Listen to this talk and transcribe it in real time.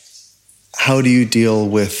how do you deal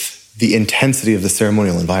with the intensity of the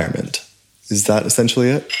ceremonial environment? Is that essentially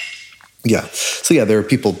it? Yeah. So yeah, there are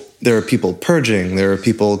people purging, there are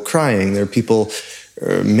people crying, there are people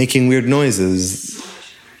making weird noises,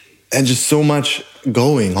 and just so much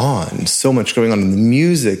going on in the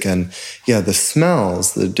music, and the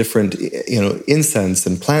smells, the different, incense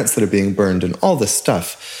and plants that are being burned and all this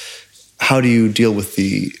stuff. How do you deal with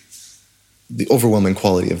the overwhelming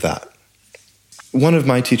quality of that? One of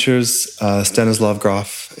my teachers, Stanislav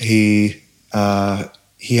Grof, he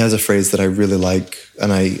has a phrase that I really like,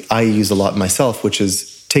 and I use a lot myself, which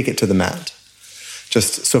is take it to the mat.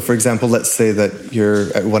 Just so, for example, let's say that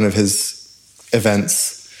you're at one of his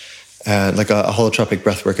events, like a holotropic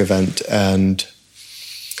breathwork event, and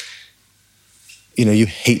you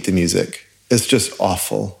hate the music. It's just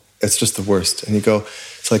awful. It's just the worst. And you go,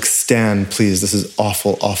 it's like, Stan, please, this is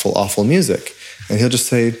awful, awful, awful music. And he'll just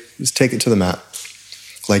say, just take it to the mat.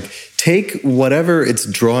 Like, take whatever it's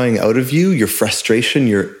drawing out of you, your frustration,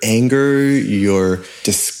 your anger, your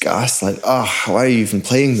disgust, like, why are you even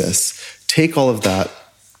playing this? Take all of that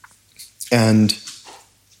and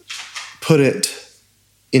put it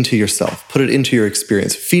into yourself, put it into your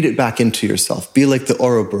experience, feed it back into yourself. Be like the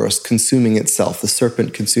Ouroboros consuming itself, the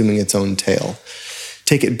serpent consuming its own tail.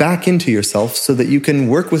 Take it back into yourself so that you can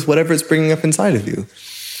work with whatever it's bringing up inside of you.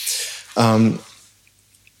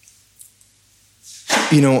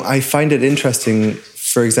 I find it interesting,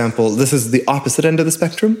 for example, this is the opposite end of the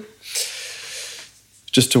spectrum,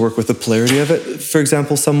 just to work with the polarity of it. For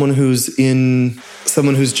example, someone who's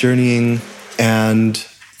journeying and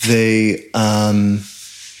they, what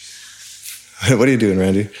are you doing,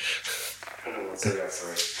 Randy? I don't know, sorry.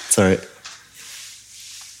 It's all right.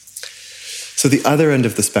 So the other end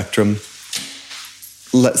of the spectrum,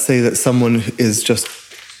 let's say that someone is just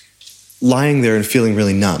lying there and feeling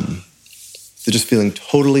really numb. They're just feeling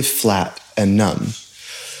totally flat and numb.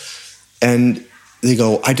 And they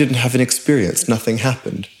go, I didn't have an experience. Nothing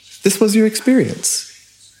happened. This was your experience.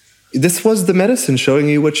 This was the medicine showing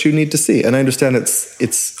you what you need to see. And I understand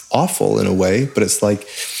it's awful in a way, but it's like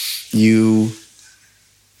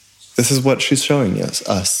this is what she's showing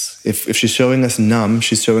us. If she's showing us numb,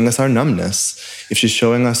 she's showing us our numbness. If she's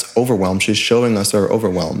showing us overwhelmed, she's showing us our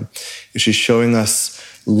overwhelm. If she's showing us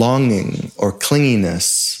longing or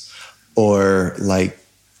clinginess, or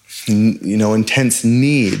intense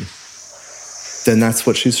need, then that's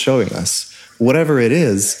what she's showing us. Whatever it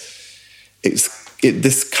is,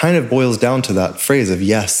 this kind of boils down to that phrase of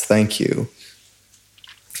yes, thank you.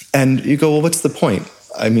 And you go, well, what's the point?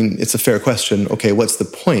 I mean, it's a fair question. Okay, what's the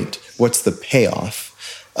point? What's the payoff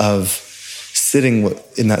of sitting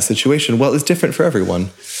in that situation? Well, it's different for everyone.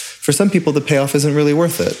 For some people, the payoff isn't really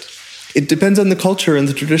worth it. It depends on the culture and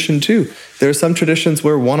the tradition too. There are some traditions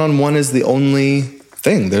where one-on-one is the only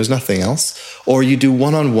thing. There's nothing else. Or you do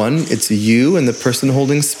one-on-one, it's you and the person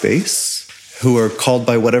holding space who are called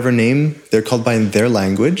by whatever name they're called by in their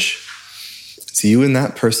language. It's you and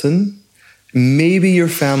that person. Maybe your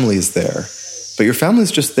family's there, but your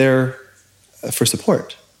family's just there for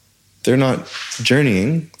support. They're not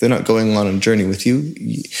journeying. They're not going on a journey with you.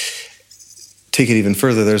 Take it even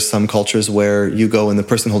further, there's some cultures where you go and the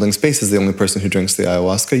person holding space is the only person who drinks the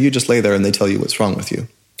ayahuasca. You just lay there and they tell you what's wrong with you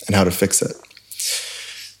and how to fix it.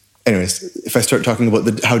 Anyways, if I start talking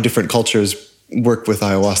about how different cultures work with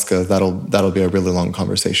ayahuasca, that'll be a really long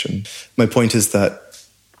conversation. My point is that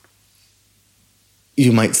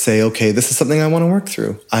you might say, okay, this is something I want to work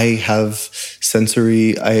through. I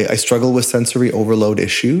struggle with sensory overload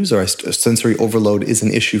issues, or sensory overload is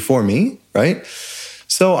an issue for me, right?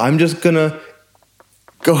 So I'm just going to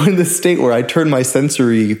go in this state where I turn my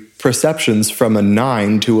sensory perceptions from a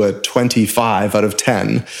 9 to a 25 out of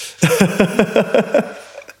 10.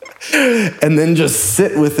 And then just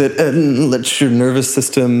sit with it and let your nervous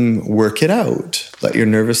system work it out. Let your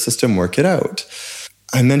nervous system work it out.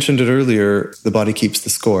 I mentioned it earlier, the body keeps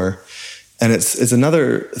the score. And it's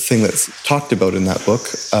another thing that's talked about in that book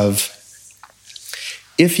of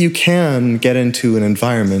if you can get into an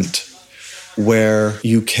environment where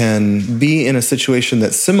you can be in a situation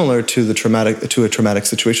that's similar to a traumatic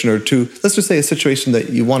situation, or to, let's just say, a situation that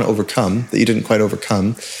you want to overcome, that you didn't quite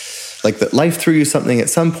overcome, like that life threw you something at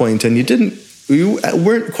some point and you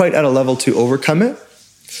weren't quite at a level to overcome it.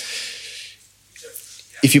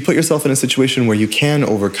 If you put yourself in a situation where you can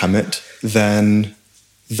overcome it, then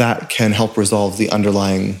that can help resolve the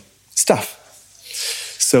underlying stuff.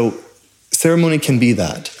 So ceremony can be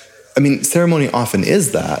that. I mean, ceremony often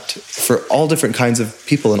is that for all different kinds of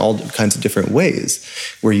people in all kinds of different ways,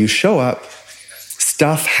 where you show up,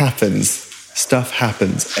 stuff happens,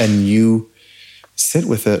 and you sit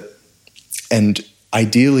with it and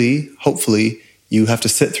ideally, hopefully, you have to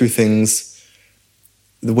sit through things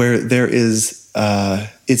where there is,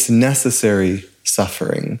 it's necessary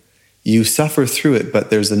suffering. You suffer through it, but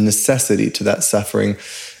there's a necessity to that suffering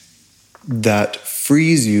that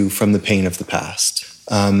frees you from the pain of the past.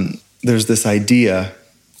 There's this idea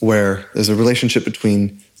where there's a relationship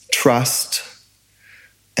between trust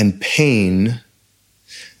and pain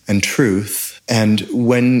and truth. And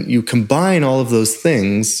when you combine all of those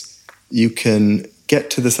things, you can get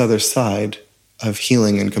to this other side of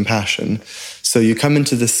healing and compassion. So you come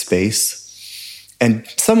into this space, and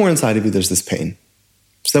somewhere inside of you, there's this pain.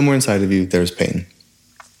 Somewhere inside of you, there's pain.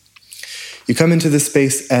 You come into this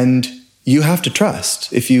space, and you have to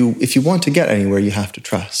trust. If you want to get anywhere, you have to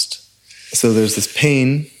trust. So there's this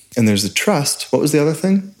pain, and there's the trust. What was the other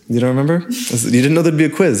thing? You don't remember? You didn't know there'd be a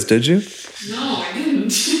quiz, did you? No, I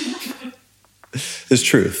didn't. There's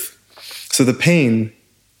truth. So the pain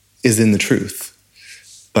is in the truth.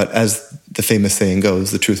 But as the famous saying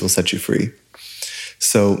goes, the truth will set you free.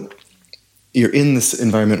 So you're in this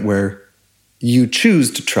environment where you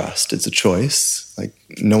choose to trust. It's a choice. Like,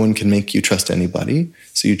 no one can make you trust anybody.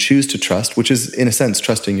 So you choose to trust, which is, in a sense,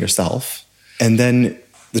 trusting yourself. And then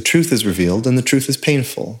the truth is revealed, and the truth is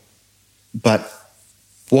painful. But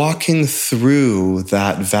walking through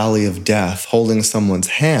that valley of death, holding someone's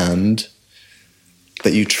hand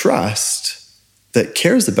that you trust, that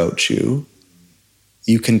cares about you,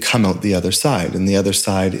 you can come out the other side. And the other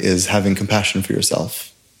side is having compassion for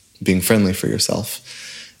yourself, being friendly for yourself.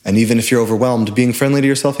 And even if you're overwhelmed, being friendly to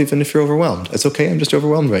yourself, even if you're overwhelmed. It's okay, I'm just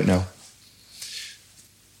overwhelmed right now.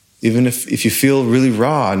 Even if you feel really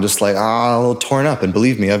raw and just like, a little torn up. And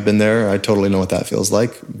believe me, I've been there. I totally know what that feels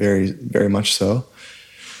like. Very, very much so.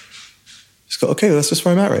 Just go, okay, that's just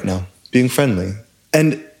where I'm at right now. Being friendly.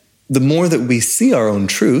 And the more that we see our own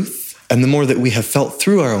truth, and the more that we have felt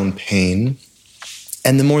through our own pain,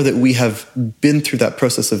 and the more that we have been through that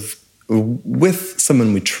process of with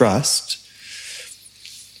someone we trust,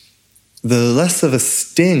 the less of a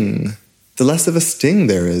sting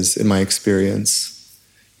there is in my experience,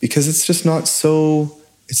 because it's just not so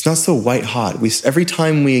white hot. Every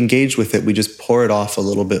time we engage with it, we just pour it off a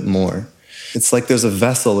little bit more. It's like there's a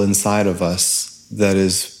vessel inside of us that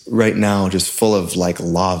is right now just full of like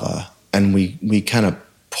lava, and we kind of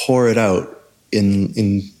pour it out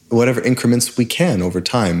in whatever increments we can over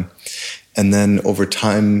time. And then over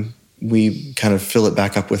time, we kind of fill it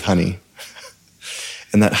back up with honey.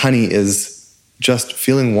 And that honey is just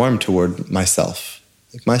feeling warm toward myself.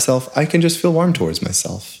 Like myself, I can just feel warm towards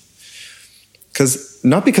myself.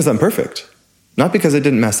 Not because I'm perfect, not because I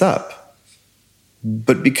didn't mess up,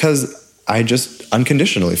 but because I just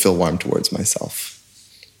unconditionally feel warm towards myself.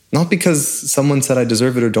 Not because someone said I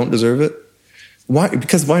deserve it or don't deserve it. Why?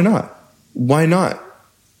 Because why not? Why not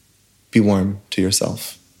be warm to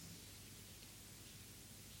yourself?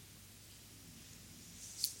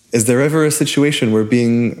 Is there ever a situation where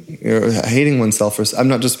hating oneself, or I'm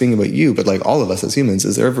not just speaking about you, but like all of us as humans,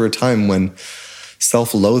 is there ever a time when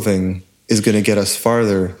self-loathing is going to get us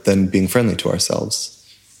farther than being friendly to ourselves?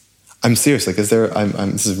 I'm serious. Like, this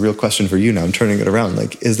is a real question for you now. I'm turning it around.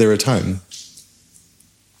 Like, is there a time?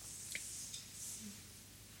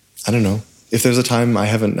 I don't know. If there's a time, I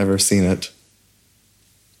haven't ever seen it.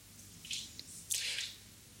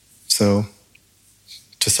 So,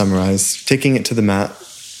 to summarize, taking it to the mat,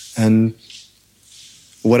 and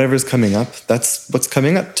whatever's coming up, that's what's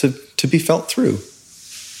coming up to be felt through.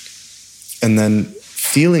 And then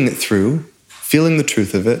feeling it through, feeling the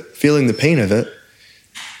truth of it, feeling the pain of it,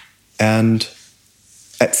 and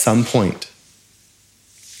at some point,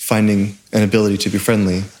 finding an ability to be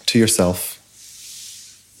friendly to yourself,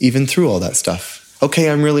 even through all that stuff. Okay,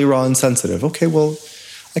 I'm really raw and sensitive. Okay, well,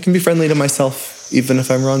 I can be friendly to myself even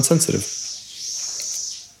if I'm raw and sensitive.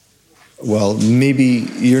 Well, maybe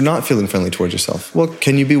you're not feeling friendly towards yourself. Well,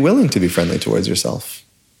 can you be willing to be friendly towards yourself?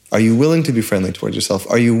 Are you willing to be friendly towards yourself?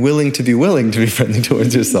 Are you willing to be willing to be friendly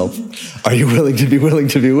towards yourself? Are you willing to be willing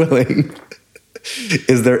to be willing?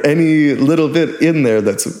 Is there any little bit in there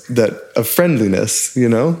that of friendliness,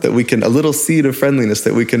 that we can, a little seed of friendliness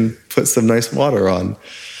that we can put some nice water on,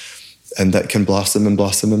 and that can blossom and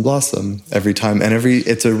blossom and blossom every time. And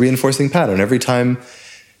it's a reinforcing pattern. Every time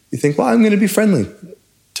you think, well, I'm going to be friendly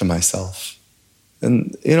to myself.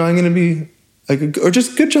 And, I'm going to be, or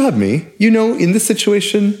just good job, me. In this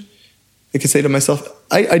situation, I can say to myself,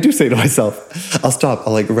 I do say to myself, I'll stop.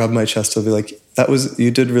 I'll rub my chest. I'll be like,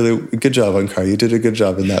 you did really good job, Onkar. You did a good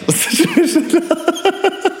job in that situation.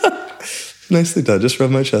 Nicely done. Just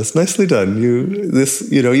rub my chest. Nicely done.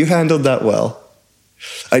 You handled that well.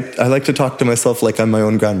 I like to talk to myself like I'm my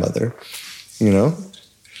own grandmother,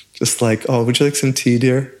 Just like, oh, would you like some tea,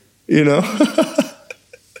 dear? You know?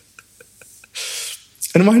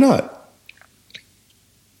 And why not?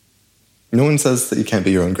 No one says that you can't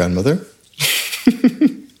be your own grandmother.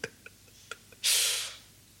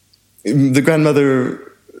 The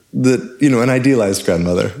grandmother that, you know, an idealized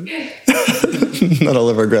grandmother. Not all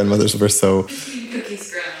of our grandmothers were so...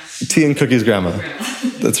 Tea and cookies grandma.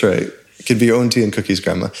 That's right. It could be your own tea and cookies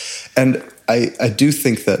grandma. And I do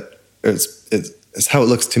think that it's how it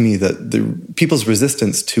looks to me that the people's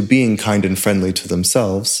resistance to being kind and friendly to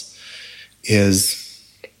themselves is,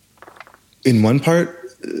 in one part,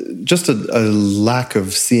 just a lack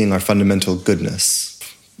of seeing our fundamental goodness.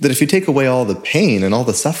 That if you take away all the pain and all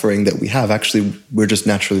the suffering that we have, actually, we're just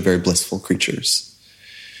naturally very blissful creatures.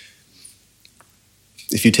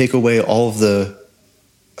 If you take away all of the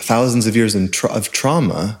thousands of years of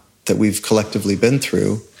trauma that we've collectively been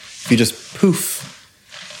through, if you just poof,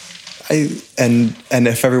 and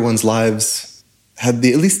if everyone's lives had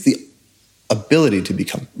at least the ability to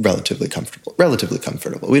become relatively comfortable.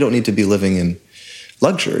 We don't need to be living in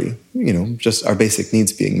luxury, you know, just our basic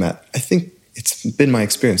needs being met. I think it's been my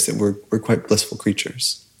experience that we're quite blissful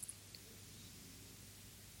creatures.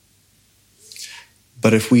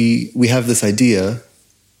 But if we have this idea,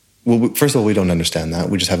 well, first of all, we don't understand that.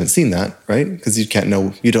 We just haven't seen that, right? Because you don't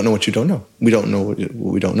know what you don't know. We don't know what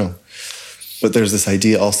we don't know. But there's this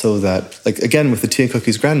idea also that, like, again, with the tea and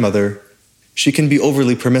cookies grandmother, she can be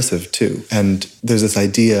overly permissive too. And there's this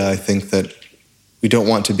idea, I think, that we don't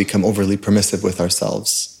want to become overly permissive with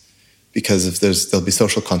ourselves because there'll be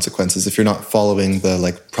social consequences. If you're not following the,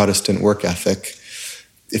 like, Protestant work ethic,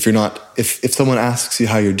 if someone asks you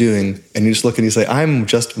how you're doing and you just look and you say, I'm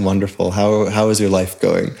just wonderful, how is your life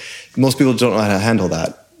going? Most people don't know how to handle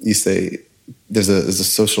that. You say, there's a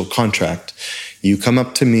social contract. You come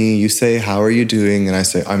up to me, you say, how are you doing? And I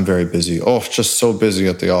say, I'm very busy. Oh, just so busy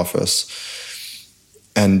at the office.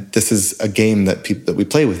 And this is a game that we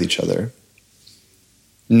play with each other.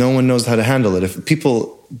 No one knows how to handle it. If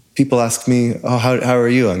people ask me, oh, how are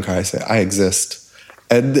you, Ankar? I say, I exist.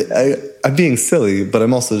 And I'm being silly, but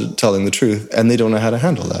I'm also telling the truth, and they don't know how to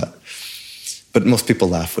handle that. But most people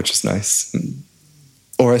laugh, which is nice.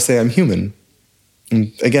 Or I say I'm human.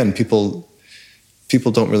 And again, people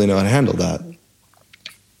don't really know how to handle that.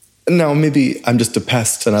 Now, maybe I'm just a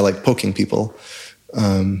pest and I like poking people,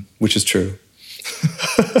 which is true.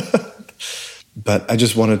 But I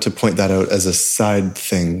just wanted to point that out as a side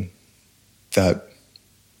thing, that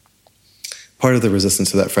part of the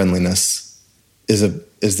resistance to that friendliness is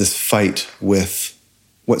this fight with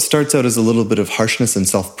what starts out as a little bit of harshness and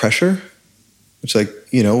self-pressure, which, like,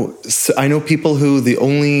 you know, I know people who the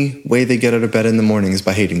only way they get out of bed in the morning is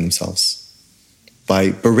by hating themselves,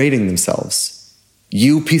 by berating themselves.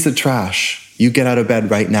 You piece of trash, you get out of bed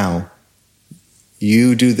right now.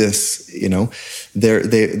 You do this, you know.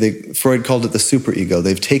 Freud called it the superego.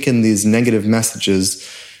 They've taken these negative messages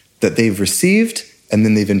that they've received and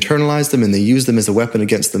then they've internalized them and they use them as a weapon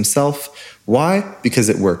against themselves. Why? Because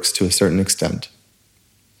it works to a certain extent.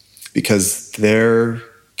 Because their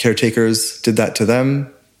caretakers did that to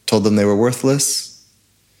them, told them they were worthless,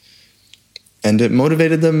 and it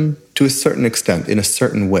motivated them to a certain extent, in a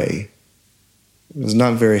certain way. It was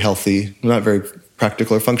not very healthy, not very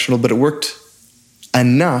practical or functional, but it worked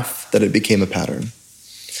enough that it became a pattern.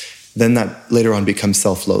 Then that later on becomes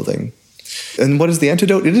self-loathing. And what is the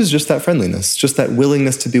antidote? It is just that friendliness, just that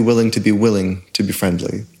willingness to be willing to be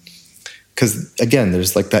friendly. Because again,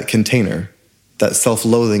 there's like that container. That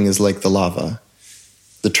self-loathing is like the lava.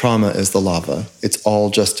 The trauma is the lava. It's all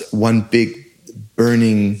just one big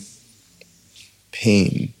burning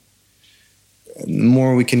pain. And the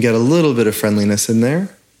more we can get a little bit of friendliness in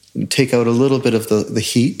there, and take out a little bit of the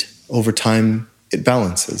heat, over time it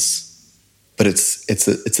balances. But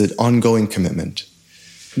it's an ongoing commitment.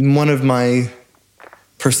 One of my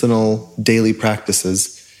personal daily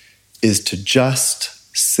practices is to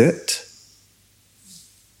just sit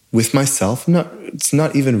with myself. It's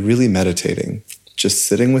not even really meditating. Just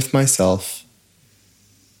sitting with myself,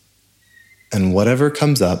 and whatever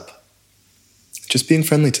comes up, just being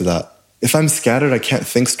friendly to that. If I'm scattered, I can't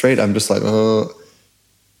think straight, I'm just like, oh.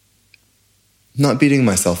 Not beating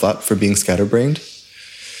myself up for being scatterbrained.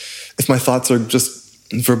 If my thoughts are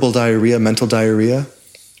just verbal diarrhea, mental diarrhea,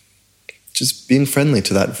 just being friendly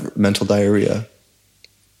to that mental diarrhea.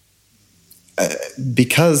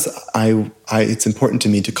 Because it's important to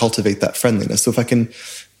me to cultivate that friendliness. So if I can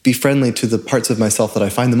be friendly to the parts of myself that I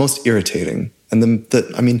find the most irritating, and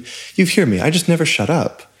you hear me, I just never shut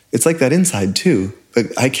up. It's like that inside too,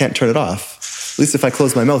 but I can't turn it off. At least if I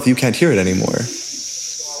close my mouth, you can't hear it anymore.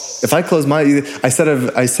 If I close I said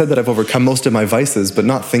that I've overcome most of my vices, but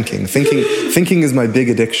not thinking. Thinking is my big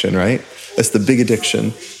addiction, right? That's the big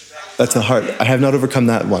addiction. That's a hard. I have not overcome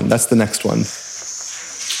that one. That's the next one.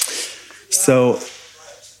 So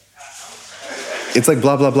it's like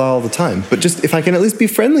blah, blah, blah all the time. But just if I can at least be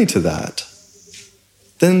friendly to that,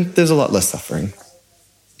 then there's a lot less suffering.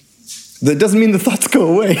 That doesn't mean the thoughts go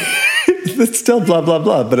away. It's still blah, blah,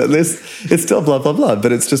 blah. But at least it's still blah, blah, blah.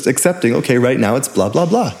 But it's just accepting, okay, right now it's blah, blah,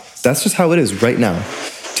 blah. That's just how it is right now.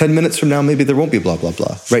 10 minutes from now, maybe there won't be blah, blah,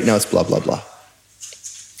 blah. Right now it's blah, blah, blah.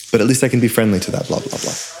 But at least I can be friendly to that blah, blah,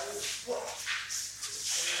 blah.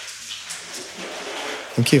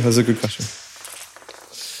 Thank you. That was a good question.